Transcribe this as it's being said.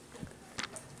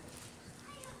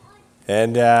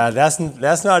And that's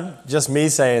not just me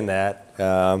saying that,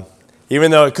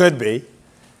 even though it could be,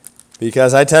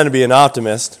 because I tend to be an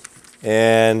optimist.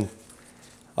 And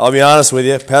I'll be honest with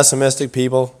you, pessimistic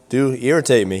people do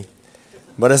irritate me.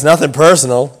 But it's nothing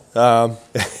personal.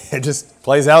 It just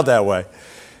plays out that way.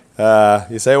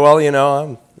 You say, well,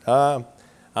 I'm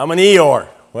an Eeyore.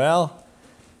 Well,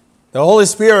 the Holy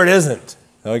Spirit isn't,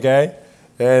 okay?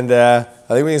 And I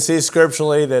think we can see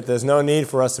scripturally that there's no need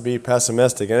for us to be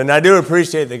pessimistic. And I do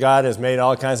appreciate that God has made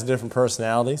all kinds of different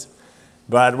personalities.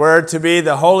 But we're to be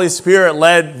the Holy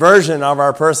Spirit-led version of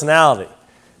our personality.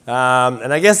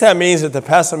 And I guess that means that the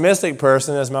pessimistic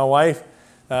person, as my wife,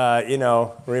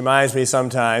 reminds me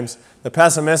sometimes, the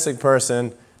pessimistic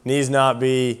person needs not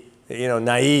be,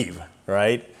 naive,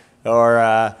 right?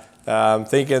 Or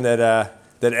thinking that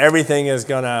everything is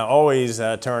going to always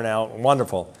turn out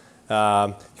wonderful.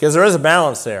 Because there is a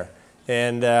balance there.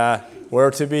 And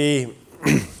we're to be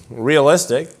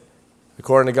realistic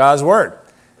according to God's Word.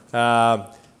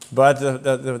 But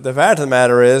the fact of the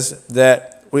matter is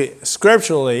that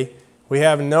scripturally, we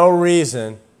have no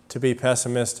reason to be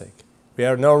pessimistic. We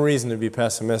have no reason to be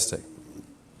pessimistic.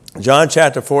 John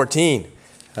chapter 14.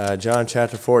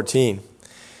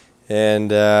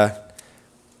 And there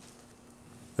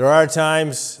are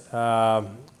times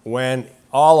when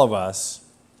all of us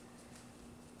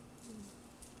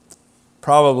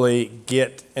probably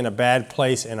get in a bad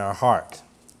place in our heart.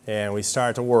 And we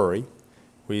start to worry.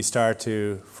 We start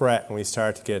to fret, and we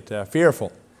start to get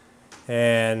fearful.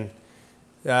 And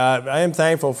I am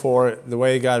thankful for the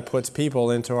way God puts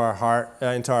people into our heart,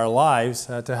 into our lives,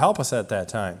 to help us at that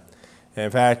time. And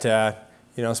in fact,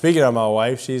 speaking of my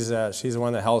wife, she's the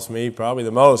one that helps me probably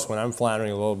the most when I'm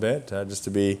floundering a little bit, just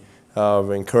to be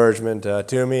of encouragement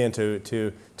to me and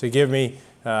to give me,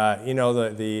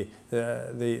 the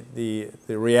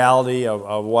reality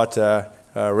of what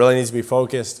really needs to be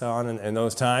focused on in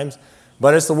those times.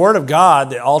 But it's the Word of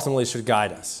God that ultimately should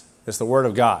guide us. It's the Word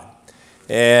of God.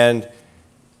 And,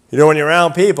 when you're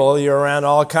around people, you're around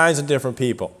all kinds of different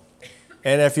people.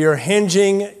 And if you're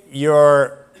hinging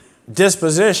your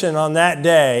disposition on that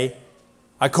day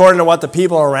according to what the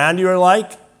people around you are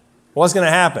like, what's going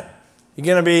to happen? You're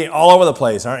going to be all over the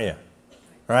place, aren't you?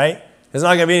 Right? There's not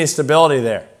going to be any stability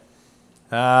there.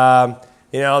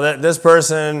 This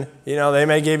person, they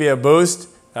may give you a boost.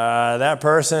 That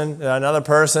person, another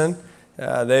person,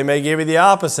 they may give you the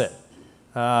opposite.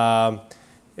 But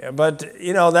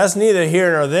that's neither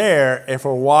here nor there if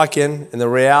we're walking in the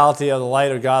reality of the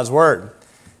light of God's Word.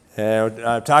 And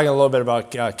I'm talking a little bit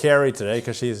about Carrie today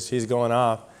because she's going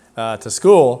off to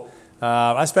school.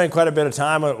 I spent quite a bit of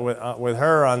time with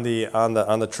her on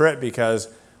the trip because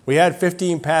we had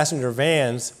 15 passenger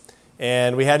vans,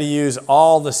 and we had to use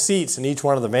all the seats in each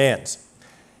one of the vans.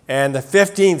 And the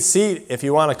 15th seat, if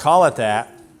you want to call it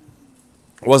that,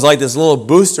 was like this little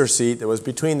booster seat that was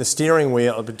between the steering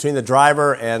wheel, between the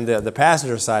driver and the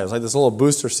passenger side. It was like this little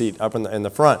booster seat up in the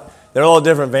front. They're a little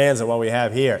different vans than what we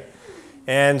have here.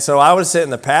 And so I would sit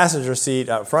in the passenger seat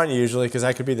up front usually because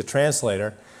I could be the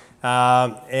translator.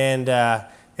 And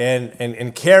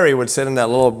Carrie would sit in that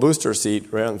little booster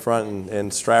seat right in front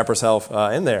and strap herself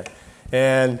in there.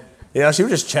 And, she would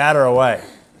just chatter away.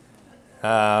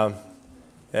 Does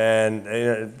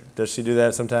she do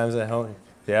that sometimes at home?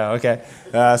 Yeah, okay.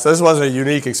 So this wasn't a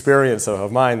unique experience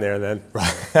of mine there then.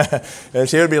 And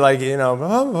she would be like, and I go,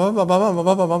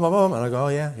 oh,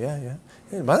 yeah.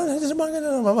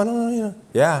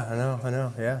 Yeah, I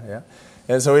know, yeah.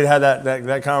 And so we'd have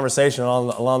that conversation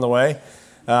along the way.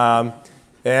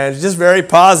 And just very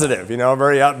positive,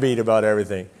 very upbeat about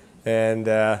everything. And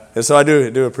so I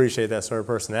do appreciate that sort of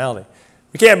personality.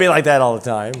 We can't be like that all the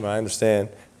time, I understand.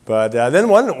 But then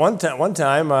one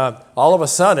time, all of a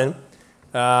sudden,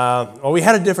 we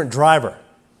had a different driver.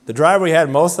 The driver we had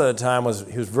most of the time was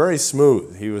very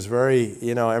smooth. He was very,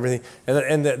 everything.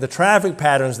 And the traffic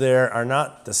patterns there are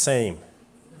not the same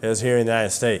as here in the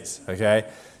United States, okay?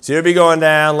 So you'd be going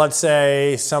down, let's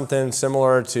say, something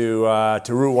similar to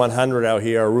Route 100 out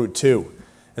here, or Route 2.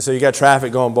 And so you got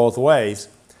traffic going both ways.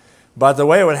 But the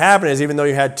way it would happen is even though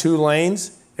you had 2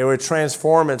 lanes, it would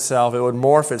transform itself. It would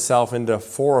morph itself into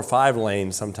 4 or 5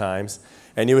 lanes sometimes.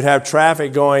 And you would have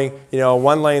traffic going,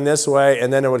 one lane this way,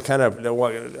 and then it would kind of,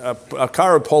 a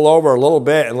car would pull over a little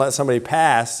bit and let somebody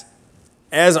pass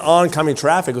as oncoming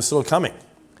traffic was still coming.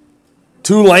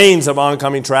 2 lanes of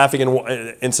oncoming traffic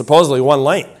in supposedly 1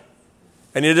 lane.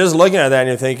 And you're just looking at that and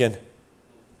you're thinking,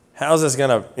 how's this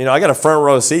going to, I got a front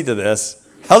row seat to this.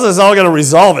 How's this all going to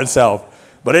resolve itself?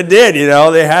 But it did,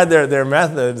 they had their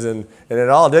methods and it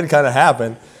all did kind of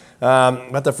happen.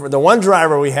 But the one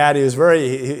driver we had, he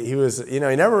was, he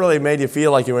never really made you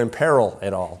feel like you were in peril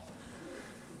at all.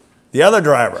 The other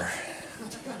driver,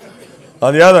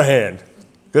 on the other hand,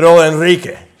 good old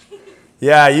Enrique.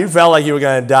 Yeah, you felt like you were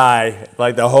going to die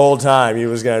like the whole time he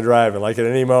was going to drive it, like at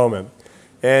any moment.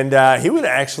 And he would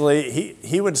actually,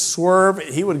 he would swerve,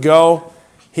 he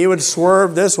would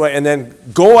swerve this way and then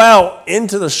go out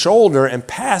into the shoulder and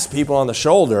pass people on the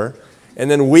shoulder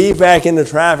and then weave back into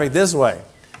traffic this way.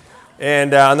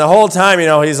 And the whole time,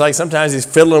 he's like, sometimes he's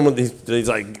fiddling with his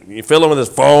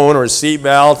phone or his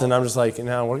seatbelt, and I'm just like,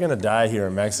 we're going to die here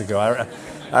in Mexico.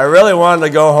 I really wanted to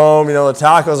go home. The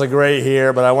tacos are great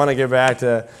here, but I want to get back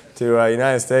to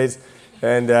United States.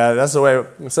 And that's the way.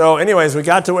 So anyways, we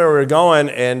got to where we were going,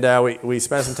 and we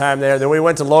spent some time there. Then we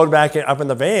went to load back up in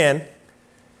the van,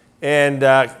 and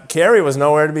Carrie was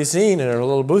nowhere to be seen in her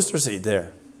little booster seat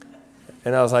there.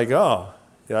 And I was like, oh,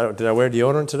 did I wear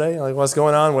deodorant today? Like, what's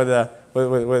going on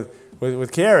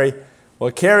with Carrie?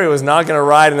 Well, Carrie was not going to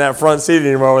ride in that front seat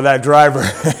anymore with that driver.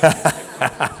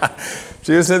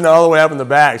 She was sitting all the way up in the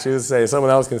back. She was saying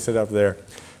someone else can sit up there.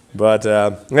 But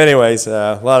anyways,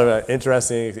 a lot of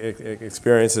interesting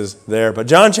experiences there. But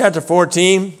John chapter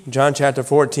 14,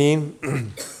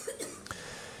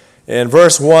 in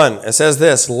verse 1, it says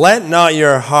this, "Let not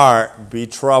your heart be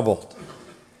troubled.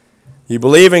 You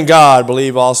believe in God,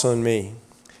 believe also in me.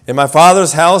 In my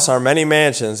Father's house are many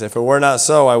mansions. If it were not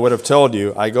so, I would have told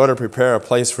you, I go to prepare a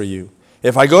place for you.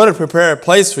 If I go to prepare a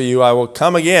place for you, I will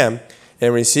come again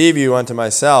and receive you unto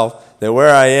myself, that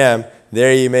where I am,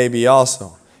 there ye may be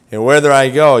also. And whither I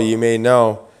go, ye may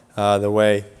know the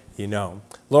way ye know."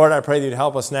 Lord, I pray that you'd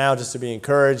help us now just to be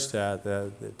encouraged,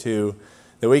 that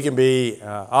we can be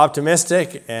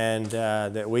optimistic, and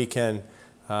that we can,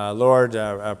 Lord,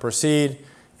 proceed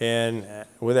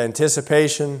with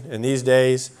anticipation in these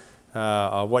days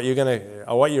of what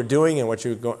you're doing and what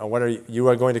you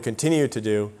are going to continue to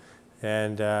do,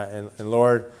 and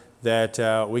Lord,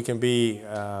 that we can be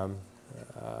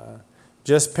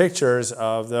just pictures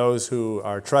of those who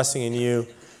are trusting in you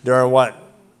during what,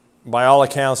 by all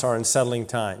accounts, are unsettling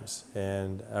times.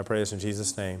 And I pray this in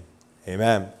Jesus' name.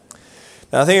 Amen.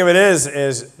 Now, the thing of it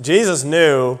is Jesus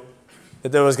knew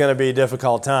that there was going to be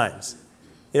difficult times.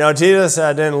 Jesus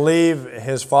didn't leave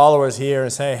his followers here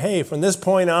and say, hey, from this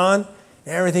point on,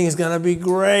 everything is going to be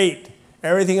great.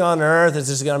 Everything on earth is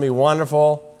just going to be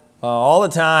wonderful all the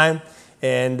time.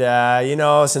 And,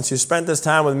 since you spent this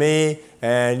time with me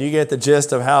and you get the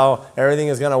gist of how everything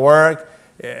is going to work,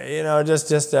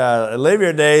 just live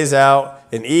your days out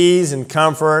in ease and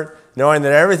comfort, knowing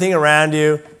that everything around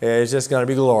you is just going to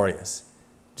be glorious.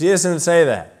 Jesus didn't say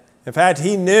that. In fact,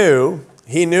 he knew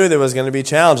there was going to be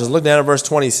challenges. Look down at verse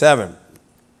 27.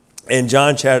 In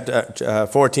John chapter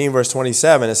 14, verse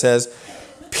 27, it says,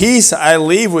 "Peace I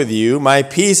leave with you, my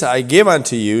peace I give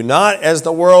unto you, not as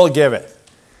the world giveth."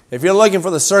 If you're looking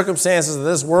for the circumstances of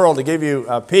this world to give you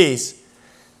peace,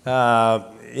 you're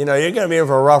going to be in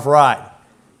for a rough ride.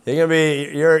 You're going to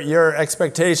be your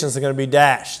expectations are going to be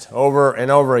dashed over and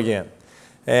over again.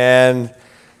 And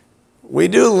we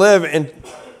do live in,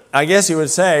 I guess you would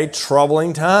say,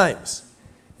 troubling times.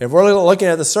 If we're looking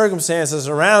at the circumstances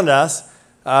around us,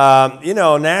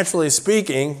 naturally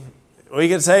speaking, we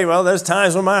could say, well, there's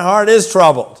times when my heart is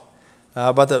troubled.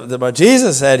 But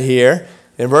Jesus said here,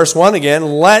 in verse 1 again,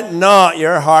 "Let not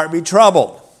your heart be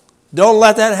troubled." Don't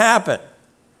let that happen.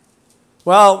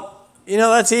 Well,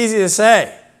 that's easy to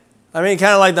say. I mean,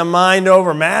 kind of like the mind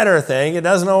over matter thing. It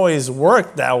doesn't always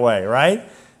work that way, right?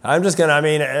 It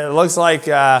looks like,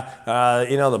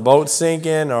 the boat's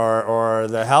sinking or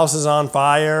the house is on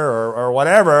fire or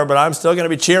whatever, but I'm still going to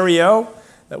be cheerio.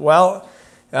 Well,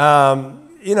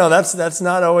 that's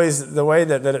not always the way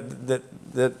that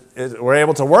we're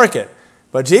able to work it.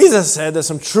 But Jesus said there's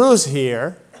some truths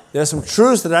here. There's some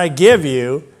truths that I give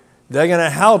you. They're going to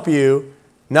help you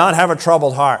not have a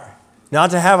troubled heart,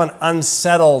 not to have an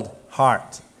unsettled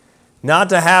heart, not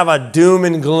to have a doom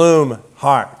and gloom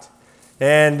heart.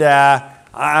 And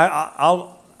I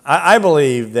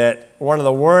believe that one of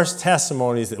the worst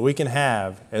testimonies that we can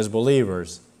have as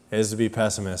believers is to be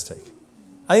pessimistic.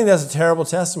 I think that's a terrible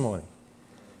testimony.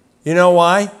 You know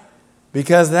why?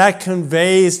 Because that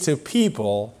conveys to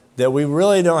people that we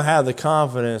really don't have the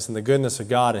confidence in the goodness of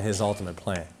God and His ultimate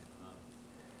plan.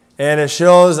 And it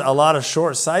shows a lot of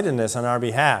short-sightedness on our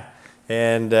behalf.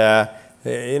 And,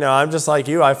 I'm just like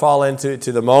you. I fall into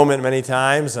the moment many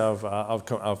times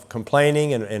of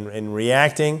complaining and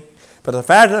reacting. But the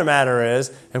fact of the matter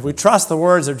is, if we trust the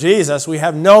words of Jesus, we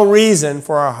have no reason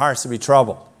for our hearts to be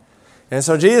troubled. And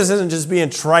so Jesus isn't just being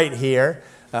trite here.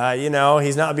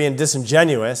 He's not being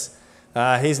disingenuous.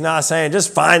 He's not saying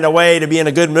just find a way to be in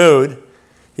a good mood.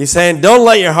 He's saying don't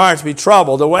let your hearts be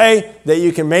troubled. The way that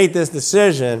you can make this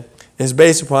decision is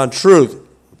based upon truth.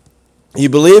 You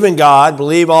believe in God,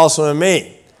 believe also in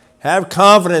me. Have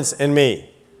confidence in me.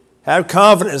 Have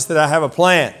confidence that I have a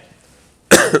plan.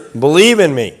 Believe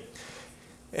in me.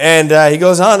 And he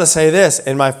goes on to say this,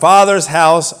 in my Father's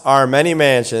house are many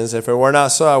mansions. If it were not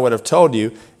so, I would have told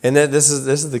you. And this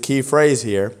is the key phrase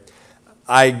here.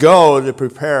 I go to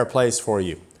prepare a place for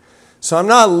you. So I'm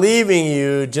not leaving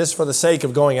you just for the sake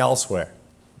of going elsewhere.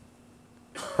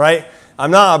 Right?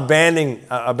 I'm not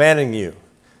abandoning you.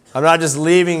 I'm not just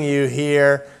leaving you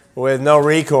here with no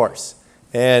recourse.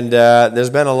 And there's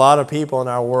been a lot of people in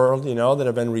our world, that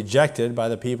have been rejected by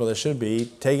the people that should be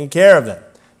taking care of them.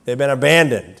 They've been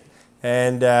abandoned.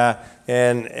 And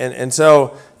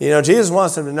so, Jesus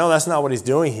wants them to know that's not what he's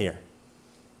doing here.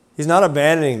 He's not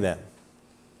abandoning them.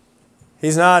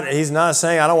 He's not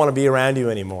saying, I don't want to be around you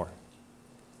anymore.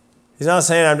 He's not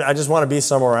saying, I just want to be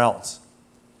somewhere else.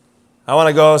 I want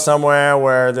to go somewhere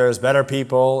where there's better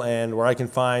people and where I can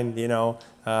find,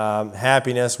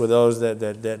 happiness with those that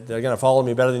are going to follow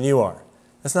me better than you are.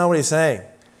 That's not what he's saying.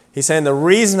 He's saying the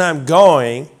reason I'm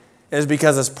going is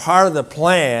because it's part of the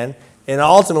plan, and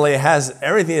ultimately it has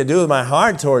everything to do with my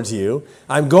heart towards you.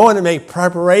 I'm going to make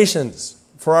preparations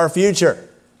for our future,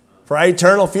 for our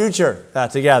eternal future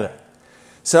together.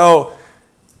 So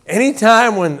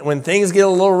anytime when things get a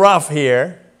little rough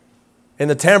here in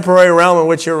the temporary realm in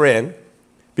which you're in,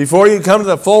 before you come to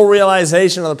the full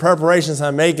realization of the preparations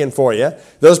I'm making for you,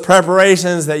 those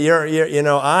preparations that your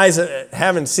eyes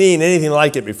haven't seen anything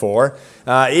like it before,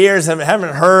 ears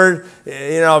haven't heard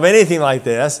of anything like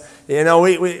this.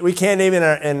 We can't even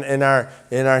in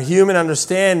our human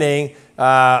understanding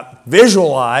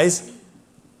visualize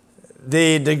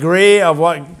the degree of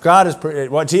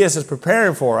what Jesus is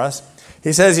preparing for us.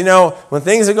 He says, when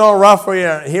things are going rough for you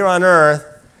here on earth,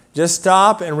 just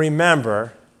stop and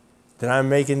remember that I'm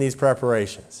making these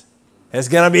preparations. It's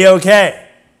going to be okay.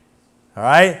 All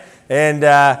right? And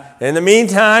in the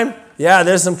meantime,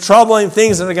 there's some troubling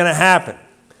things that are going to happen.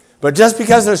 But just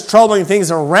because there's troubling things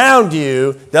around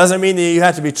you doesn't mean that you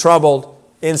have to be troubled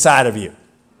inside of you.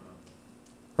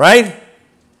 Right?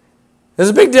 There's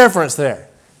a big difference there.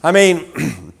 I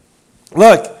mean,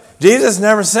 look, Jesus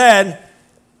never said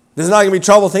there's not going to be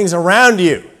troubled things around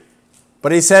you.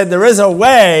 But he said there is a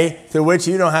way through which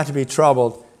you don't have to be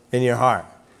troubled in your heart.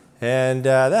 And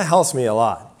that helps me a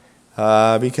lot.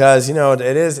 Because, it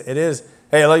is,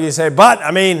 hey, look, you say,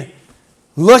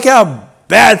 look how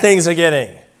bad things are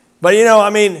getting. But,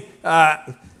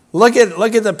 look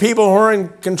at the people who are in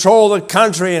control of the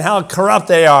country and how corrupt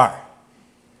they are.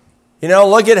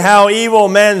 Look at how evil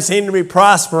men seem to be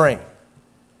prospering.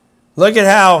 Look at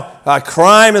how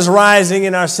crime is rising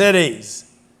in our cities.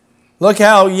 Look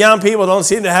how young people don't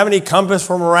seem to have any compass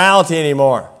for morality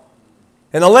anymore.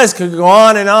 And the list could go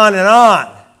on and on and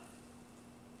on.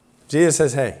 Jesus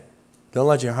says, hey, don't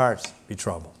let your hearts be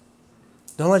troubled.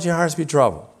 Don't let your hearts be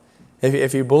troubled.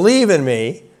 If you believe in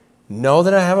me, know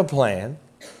that I have a plan,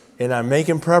 and I'm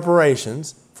making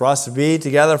preparations for us to be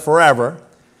together forever.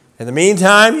 In the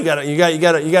meantime, you got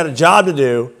a job to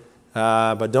do,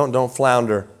 but don't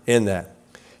flounder in that.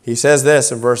 He says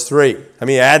this in verse 3.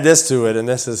 Add this to it, and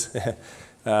this is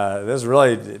this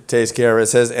really takes care of it. It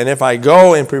says, and if I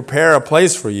go and prepare a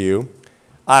place for you,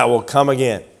 I will come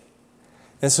again.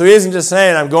 And so he isn't just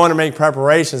saying I'm going to make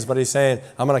preparations, but he's saying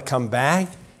I'm going to come back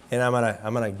and I'm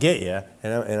going to get you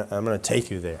and I'm going to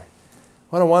take you there.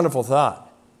 What a wonderful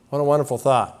thought. What a wonderful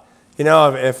thought.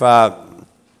 If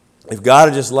God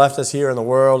had just left us here in the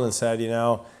world and said,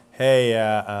 hey,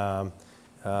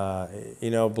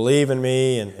 believe in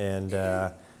me and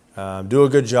do a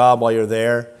good job while you're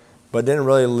there, but didn't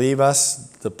really leave us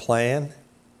the plan,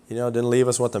 didn't leave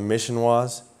us what the mission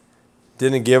was,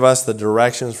 didn't give us the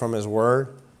directions from his word,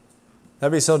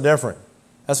 that'd be so different.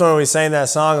 That's when we sang that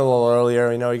song a little earlier.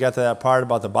 We got to that part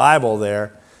about the Bible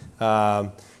there.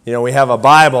 We have a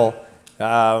Bible.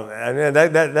 And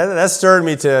that stirred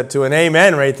me to an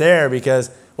amen right there,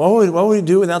 because what would we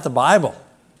do without the Bible?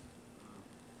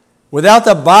 Without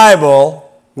the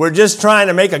Bible, we're just trying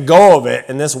to make a go of it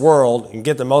in this world and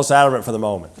get the most out of it for the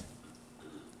moment.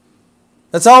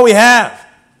 That's all we have.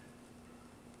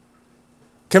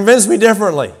 Convince me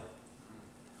differently.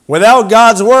 Without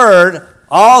God's word,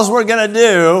 all we're going to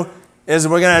do is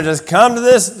we're going to just come to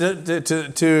this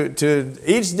to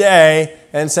each day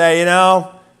and say,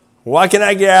 what can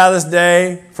I get out of this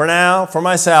day for now, for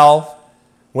myself,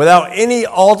 without any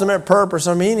ultimate purpose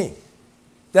or meaning?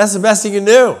 That's the best you can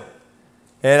do.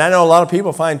 And I know a lot of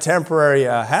people find temporary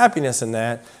happiness in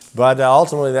that, But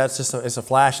ultimately, that's just it's a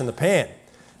flash in the pan.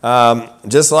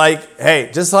 Just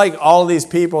like all of these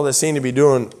people that seem to be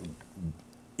doing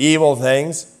evil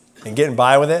things and getting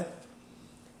by with it,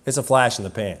 it's a flash in the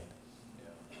pan.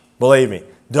 Believe me,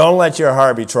 don't let your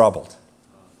heart be troubled.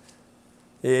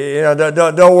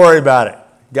 Don't worry about it.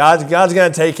 God's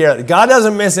going to take care of it. God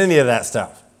doesn't miss any of that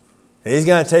stuff. He's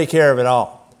going to take care of it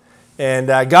all. And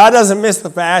God doesn't miss the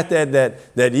fact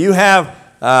that you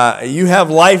have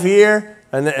life here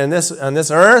on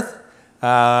this earth,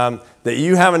 that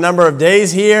you have a number of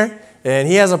days here, and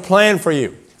He has a plan for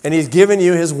you. And He's given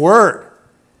you His Word.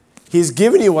 He's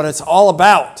given you what it's all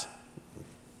about.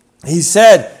 He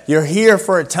said, you're here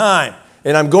for a time,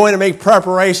 and I'm going to make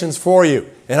preparations for you,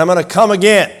 and I'm going to come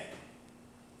again.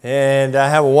 And I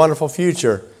have a wonderful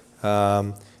future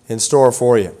in store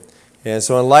for you. And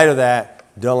so in light of that,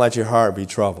 don't let your heart be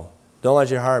troubled. Don't let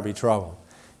your heart be troubled.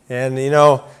 And,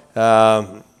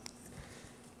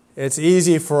 it's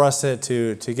easy for us to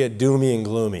get doomy and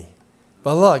gloomy.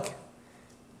 But look,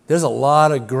 there's a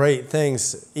lot of great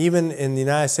things, even in the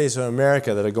United States of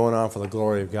America, that are going on for the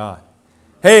glory of God.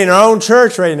 Hey, in our own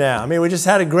church right now, we just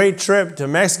had a great trip to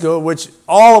Mexico, which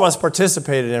all of us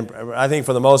participated in, I think,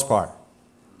 for the most part.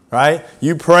 Right?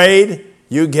 You prayed,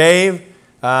 you gave.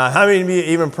 How many of you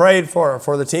even prayed for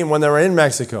the team when they were in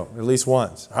Mexico? At least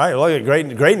once. All right, look,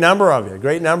 a great number of you.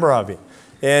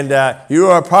 And you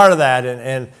were a part of that,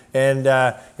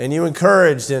 and you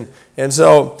encouraged, and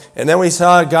then we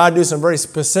saw God do some very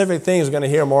specific things we're going to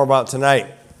hear more about tonight.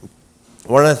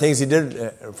 One of the things He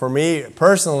did for me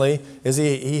personally is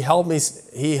He helped me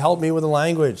with the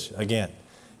language again,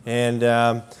 and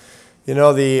the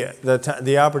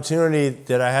opportunity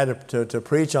that I had to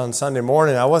preach on Sunday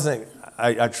morning,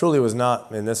 I truly was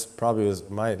not, and this probably was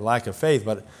my lack of faith,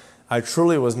 but I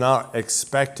truly was not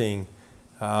expecting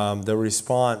the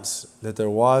response that there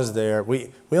was there. We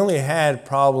only had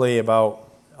probably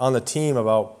on the team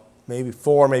about maybe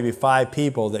 4, maybe 5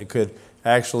 people that could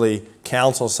actually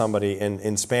counsel somebody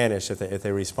in Spanish if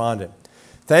they responded.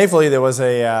 Thankfully, there was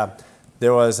a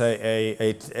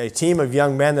team of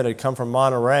young men that had come from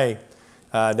Monterey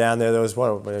down there. There was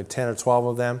 10 or 12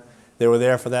 of them. They were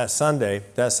there for that Sunday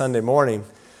morning,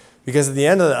 because at the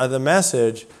end of the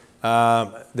message,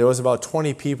 there was about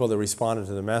 20 people that responded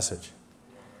to the message.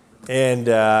 And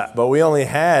but we only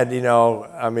had,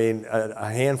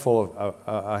 a handful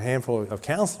of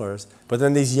counselors. But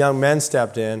then these young men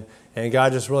stepped in, and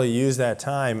God just really used that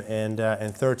time, and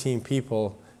 13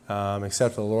 people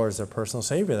accepted the Lord as their personal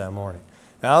Savior that morning.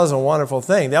 Now, that was a wonderful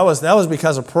thing. That was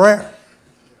because of prayer.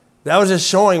 That was just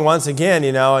showing once again,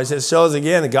 it just shows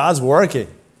again that God's working.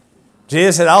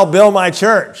 Jesus said, "I'll build my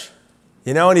church,"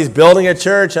 and He's building a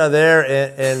church out there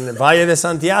in Valle de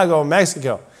Santiago,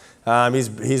 Mexico.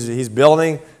 He's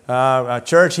building a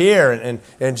church here,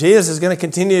 and Jesus is going to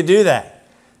continue to do that.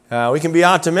 We can be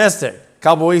optimistic. A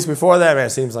couple weeks before that,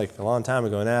 it seems like a long time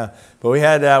ago now, but we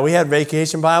had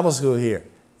Vacation Bible School here.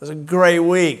 It was a great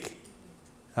week.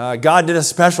 God did a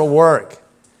special work.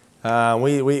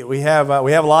 We have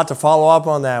a lot to follow up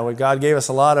on that. God gave us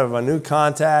a lot of new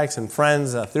contacts and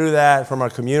friends through that from our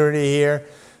community here,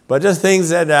 but just things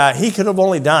that He could have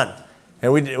only done.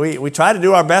 And we tried to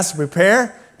do our best to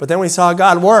prepare, but then we saw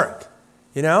God work.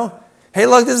 Hey,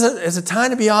 look, it's a time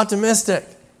to be optimistic.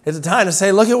 It's a time to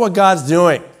say, look at what God's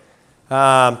doing.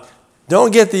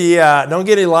 Don't get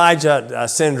Elijah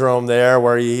syndrome there,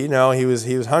 where he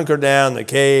was hunkered down in the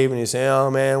cave, and you say,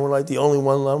 oh man, we're like I'm the only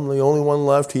one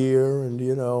left here, and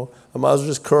I might as well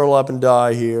just curl up and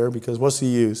die here, because what's the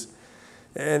use?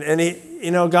 And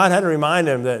he, God had to remind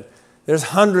him that there's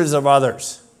hundreds of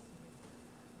others.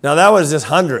 Now that was just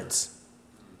hundreds.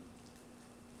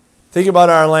 Think about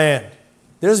our land.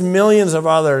 There's millions of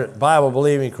other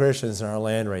Bible-believing Christians in our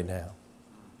land right now.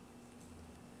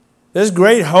 There's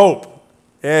great hope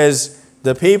as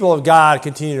the people of God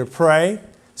continue to pray,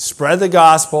 spread the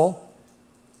gospel,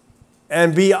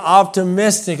 and be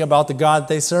optimistic about the God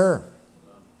they serve.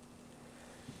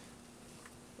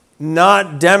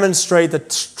 Not demonstrate the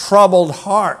troubled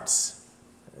hearts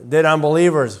that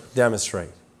unbelievers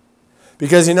demonstrate.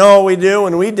 Because you know what we do?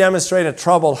 When we demonstrate a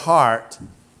troubled heart,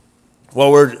 well,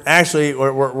 we're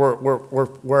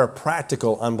a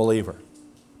practical unbeliever.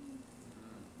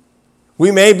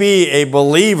 We may be a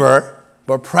believer,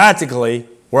 but practically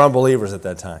we're unbelievers at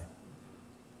that time.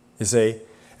 You see?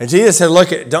 And Jesus said,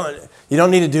 look, you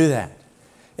don't need to do that.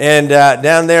 And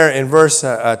down there in verse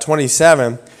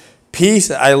 27,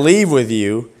 peace I leave with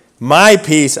you, my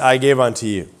peace I give unto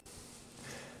you.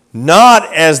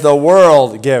 Not as the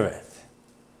world giveth,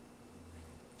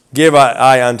 give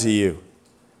I unto you.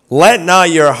 Let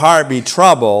not your heart be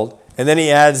troubled. And then he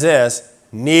adds this,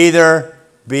 neither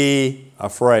be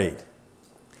afraid.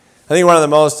 I think one of the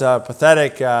most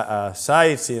pathetic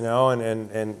sights, and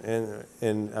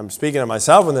I'm speaking of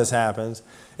myself when this happens,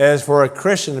 is for a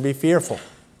Christian to be fearful.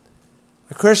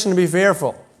 A Christian to be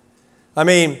fearful. I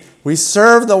mean, we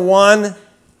serve the one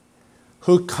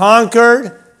who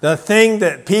conquered the thing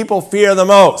that people fear the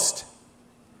most.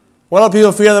 What do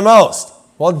people fear the most?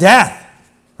 Well, death,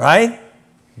 right?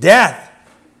 Death.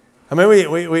 I mean,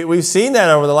 we've seen that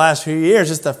over the last few years,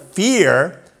 just the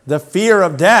fear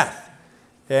of death.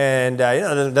 And,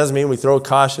 it doesn't mean we throw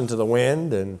caution to the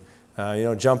wind and,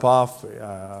 jump off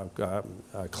a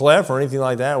cliff or anything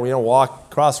like that. We don't walk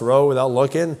across the road without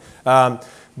looking.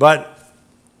 But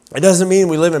it doesn't mean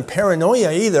we live in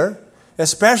paranoia either,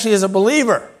 especially as a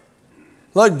believer.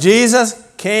 Look, Jesus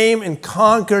came and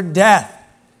conquered death.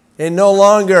 It no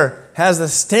longer has the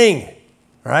sting,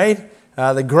 right?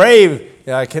 The grave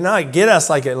cannot get us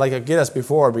like it get us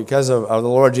before because of the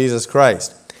Lord Jesus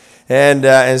Christ.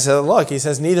 And so, look, he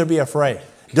says, neither be afraid.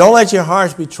 Don't let your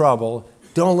hearts be troubled.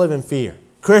 Don't live in fear.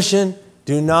 Christian,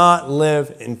 do not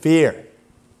live in fear.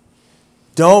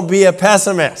 Don't be a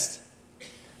pessimist.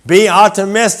 Be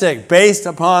optimistic based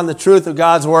upon the truth of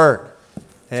God's Word.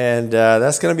 And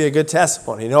that's going to be a good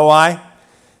testimony. You know why?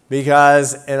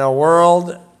 Because in a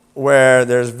world where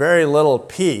there's very little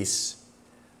peace,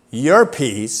 your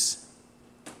peace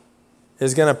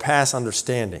is going to pass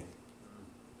understanding.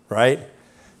 Right?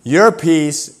 Your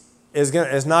peace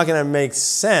is not going to make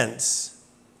sense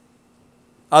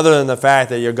other than the fact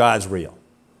that your God's real.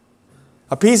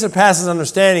 A peace that passes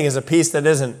understanding is a peace that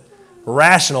isn't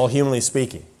rational, humanly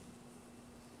speaking.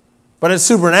 But it's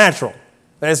supernatural.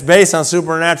 And it's based on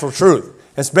supernatural truth.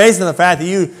 It's based on the fact that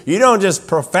you don't just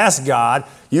profess God,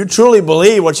 you truly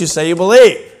believe what you say you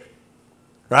believe.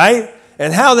 Right?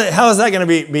 And how is that going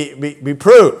to be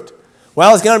proved?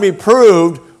 Well, it's going to be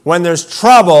proved when there's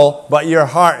trouble, but your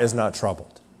heart is not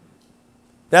troubled.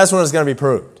 That's when it's going to be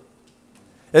proved.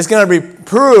 It's going to be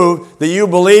proved that you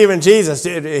believe in Jesus.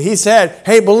 He said,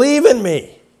 hey, believe in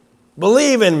me.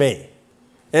 Believe in me.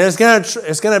 And it's going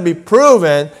to be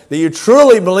proven that you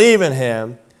truly believe in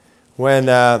Him when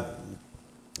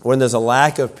there's a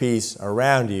lack of peace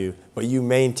around you, but you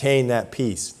maintain that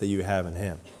peace that you have in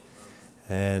Him.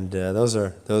 And those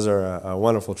are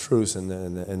wonderful truths,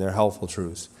 and they're helpful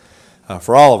truths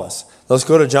for all of us. Let's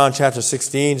go to John chapter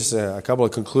 16, just a couple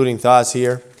of concluding thoughts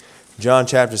here. John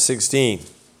chapter 16.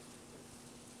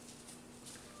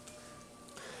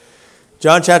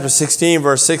 John chapter 16,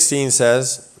 verse 16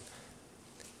 says,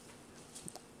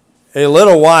 a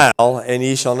little while, and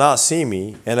ye shall not see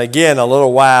me, and again a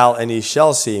little while, and ye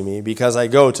shall see me, because I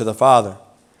go to the Father.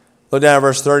 Look down at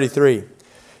verse 33.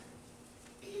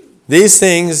 These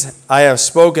things I have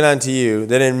spoken unto you,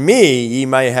 that in me ye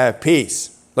might have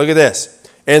peace. Look at this.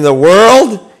 In the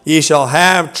world ye shall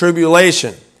have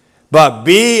tribulation, but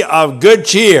be of good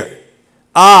cheer.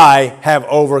 I have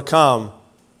overcome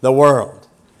the world.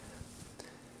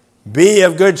 Be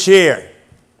of good cheer.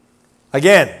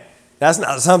 Again, that's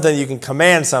not something you can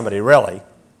command somebody, really,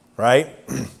 right?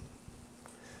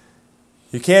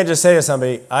 You can't just say to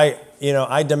somebody, I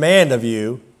demand of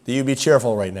you that you be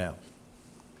cheerful right now.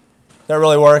 Does that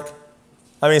really work?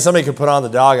 I mean, somebody could put on the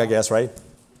dog, I guess, right?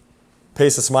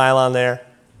 Paste a smile on there.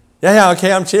 Yeah,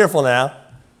 okay, I'm cheerful now.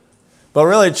 But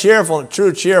really,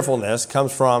 true cheerfulness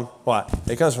comes from what?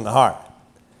 It comes from the heart.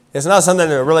 It's not something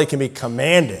that really can be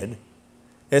commanded.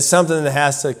 It's something that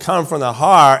has to come from the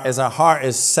heart as our heart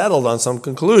is settled on some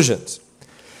conclusions.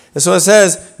 And so it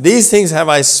says, these things have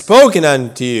I spoken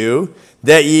unto you,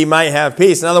 that ye might have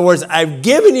peace. In other words, I've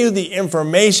given you the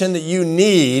information that you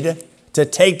need to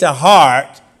take to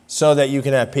heart so that you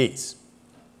can have peace.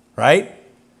 Right?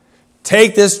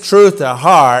 Take this truth to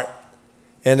heart.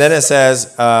 And then it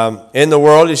says, in the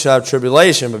world you shall have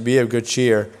tribulation, but be of good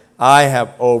cheer. I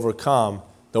have overcome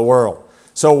the world.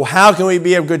 So how can we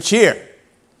be of good cheer?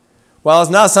 Well,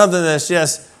 it's not something that's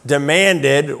just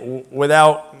demanded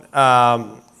without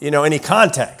any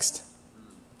context.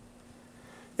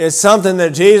 It's something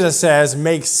that Jesus says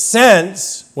makes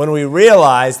sense when we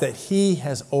realize that He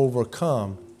has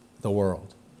overcome the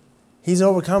world. He's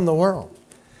overcome the world.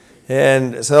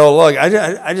 And so, look,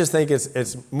 I just think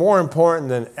it's more important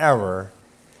than ever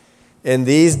in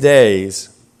these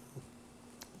days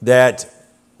that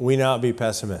we not be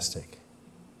pessimistic.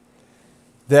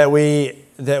 That we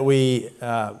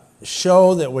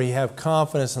show that we have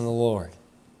confidence in the Lord.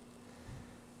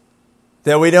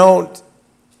 That we don't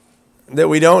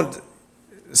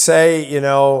say,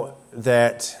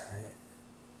 that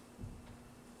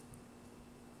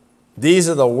these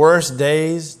are the worst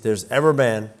days there's ever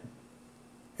been,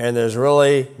 and there's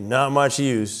really not much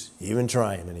use even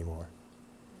trying anymore.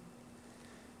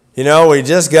 You know, we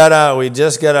just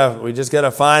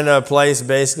gotta find a place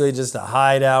basically just to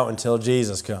hide out until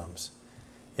Jesus comes.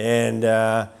 And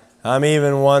I'm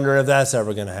even wondering if that's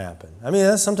ever going to happen. I mean,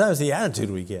 that's sometimes the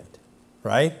attitude we get,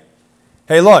 right?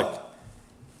 Hey, look,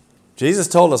 Jesus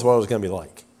told us what it was going to be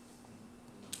like,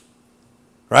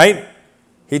 right?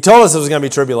 He told us it was going to be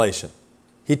tribulation.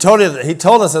 He told us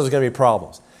there was going to be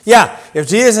problems. Yeah, if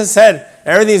Jesus had said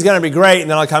everything's going to be great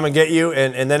and then I'll come and get you,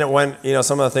 and then it went,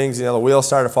 some of the things, the wheels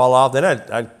started to fall off, then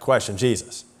I'd question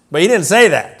Jesus. But he didn't say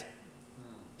that.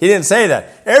 He didn't say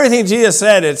that. Everything Jesus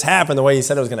said, it's happened the way he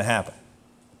said it was going to happen.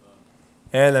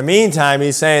 And in the meantime,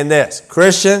 he's saying this,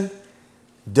 Christian,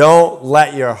 don't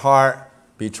let your heart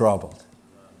be troubled.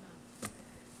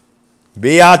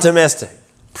 Be optimistic.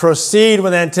 Proceed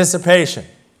with anticipation.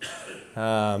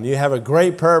 You have a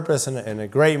great purpose and a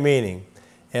great meaning,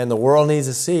 and the world needs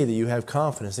to see that you have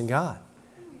confidence in God.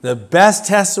 The best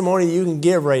testimony you can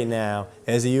give right now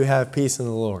is that you have peace in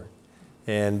the Lord.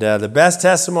 And the best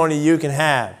testimony you can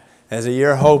have is that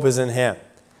your hope is in Him.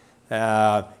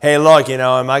 Hey, look,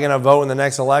 am I going to vote in the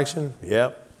next election?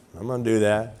 Yep, I'm going to do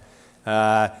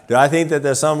that. Do I think that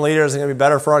there's some leaders that are going to be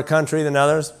better for our country than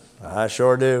others? I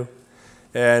sure do.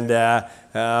 And,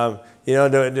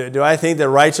 do I think that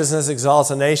righteousness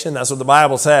exalts a nation? That's what the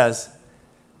Bible says.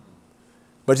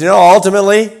 But,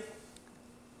 ultimately,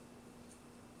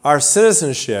 our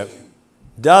citizenship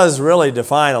does really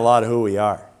define a lot of who we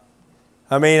are.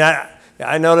 I mean,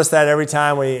 I notice that every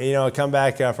time we, come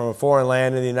back from a foreign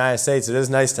land in the United States, it is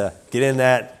nice to get in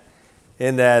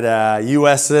that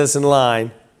U.S. citizen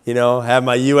line, have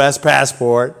my U.S.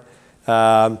 passport.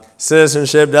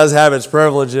 Citizenship does have its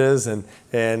privileges, and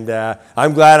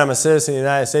I'm glad I'm a citizen of the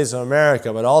United States of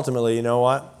America, but ultimately, you know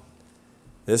what?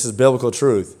 This is biblical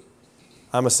truth.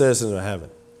 I'm a citizen of heaven.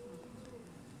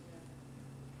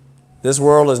 This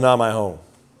world is not my home.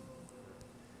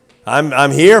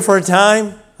 I'm here for a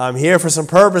time. I'm here for some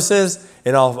purposes,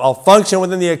 and I'll function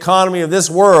within the economy of this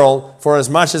world for as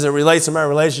much as it relates to my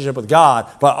relationship with God.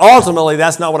 But ultimately,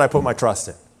 that's not what I put my trust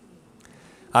in.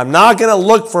 I'm not going to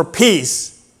look for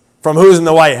peace from who's in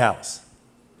the White House.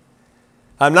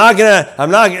 It's not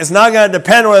going to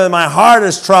depend whether my heart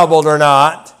is troubled or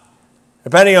not,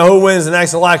 depending on who wins the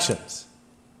next elections.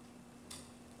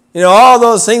 All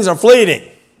those things are fleeting.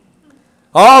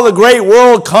 All the great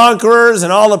world conquerors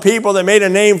and all the people that made a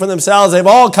name for themselves, they've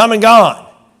all come and gone,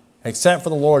 except for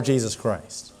the Lord Jesus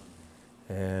Christ.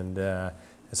 And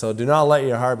so do not let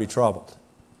your heart be troubled,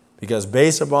 because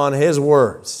based upon His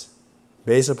words,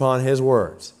 it's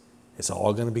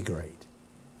all going to be great.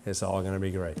 It's all going to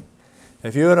be great.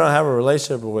 If you don't have a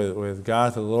relationship with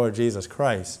God through the Lord Jesus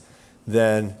Christ,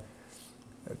 then,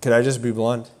 could I just be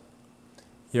blunt?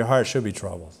 Your heart should be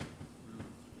troubled.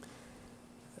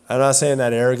 I'm not saying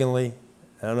that arrogantly,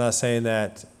 and I'm not saying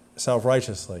that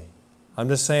self-righteously. I'm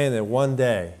just saying that one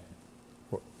day,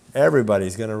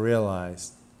 everybody's going to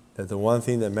realize that the one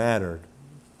thing that mattered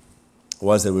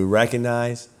was that we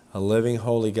recognize a living,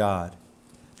 holy God,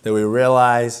 that we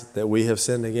realize that we have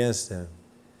sinned against Him,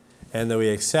 and that we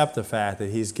accept the fact that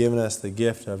He's given us the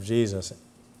gift of Jesus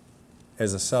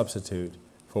as a substitute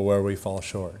for where we fall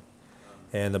short.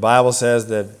 And the Bible says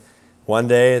that one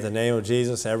day, at the name of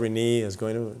Jesus, every knee is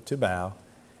going to bow.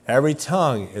 Every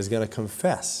tongue is going to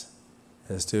confess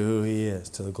as to who He is,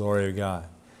 to the glory of God.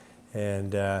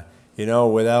 And,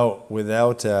 without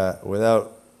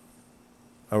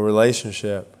a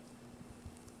relationship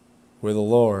with the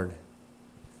Lord,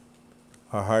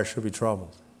 our heart should be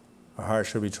troubled. Our heart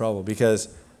should be troubled. Because,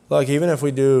 look, even if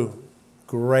we do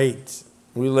great,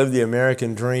 we live the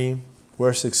American dream,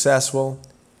 we're successful,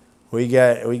 we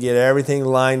get everything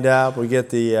lined up. We get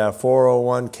the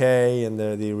 401k and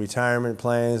the retirement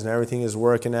plans, and everything is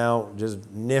working out just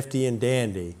nifty and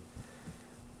dandy.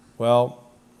 Well,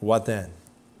 what then?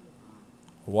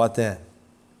 What then?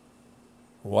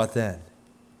 What then?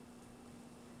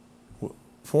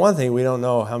 For one thing, we don't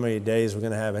know how many days we're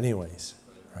going to have anyways,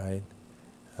 right?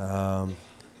 A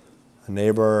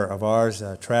neighbor of ours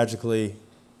tragically,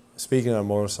 speaking on a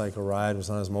motorcycle ride,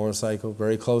 was on his motorcycle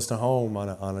very close to home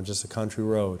on just a country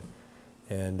road,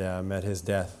 and met his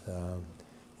death,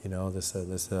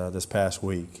 this past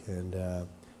week. And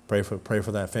pray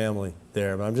for that family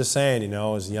there. But I'm just saying,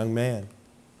 as a young man,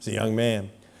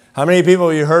 how many people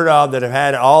have you heard of that have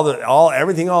had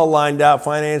everything all lined up,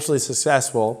 financially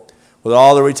successful, with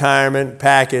all the retirement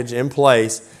package in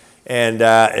place, and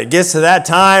it gets to that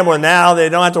time where now they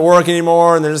don't have to work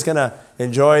anymore, and they're just going to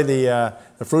enjoy the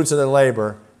fruits of their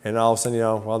labor, and all of a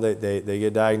sudden, they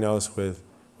get diagnosed with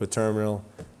terminal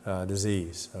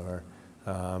disease,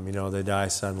 They die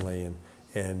suddenly.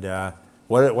 And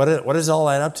what does all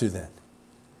that up to then?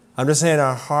 I'm just saying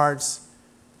our hearts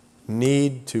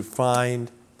need to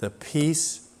find the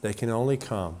peace that can only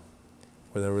come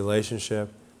with a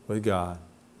relationship with God,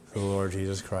 the Lord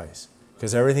Jesus Christ.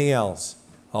 Because everything else,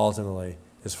 ultimately,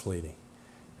 is fleeting.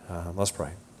 Let's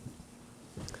pray.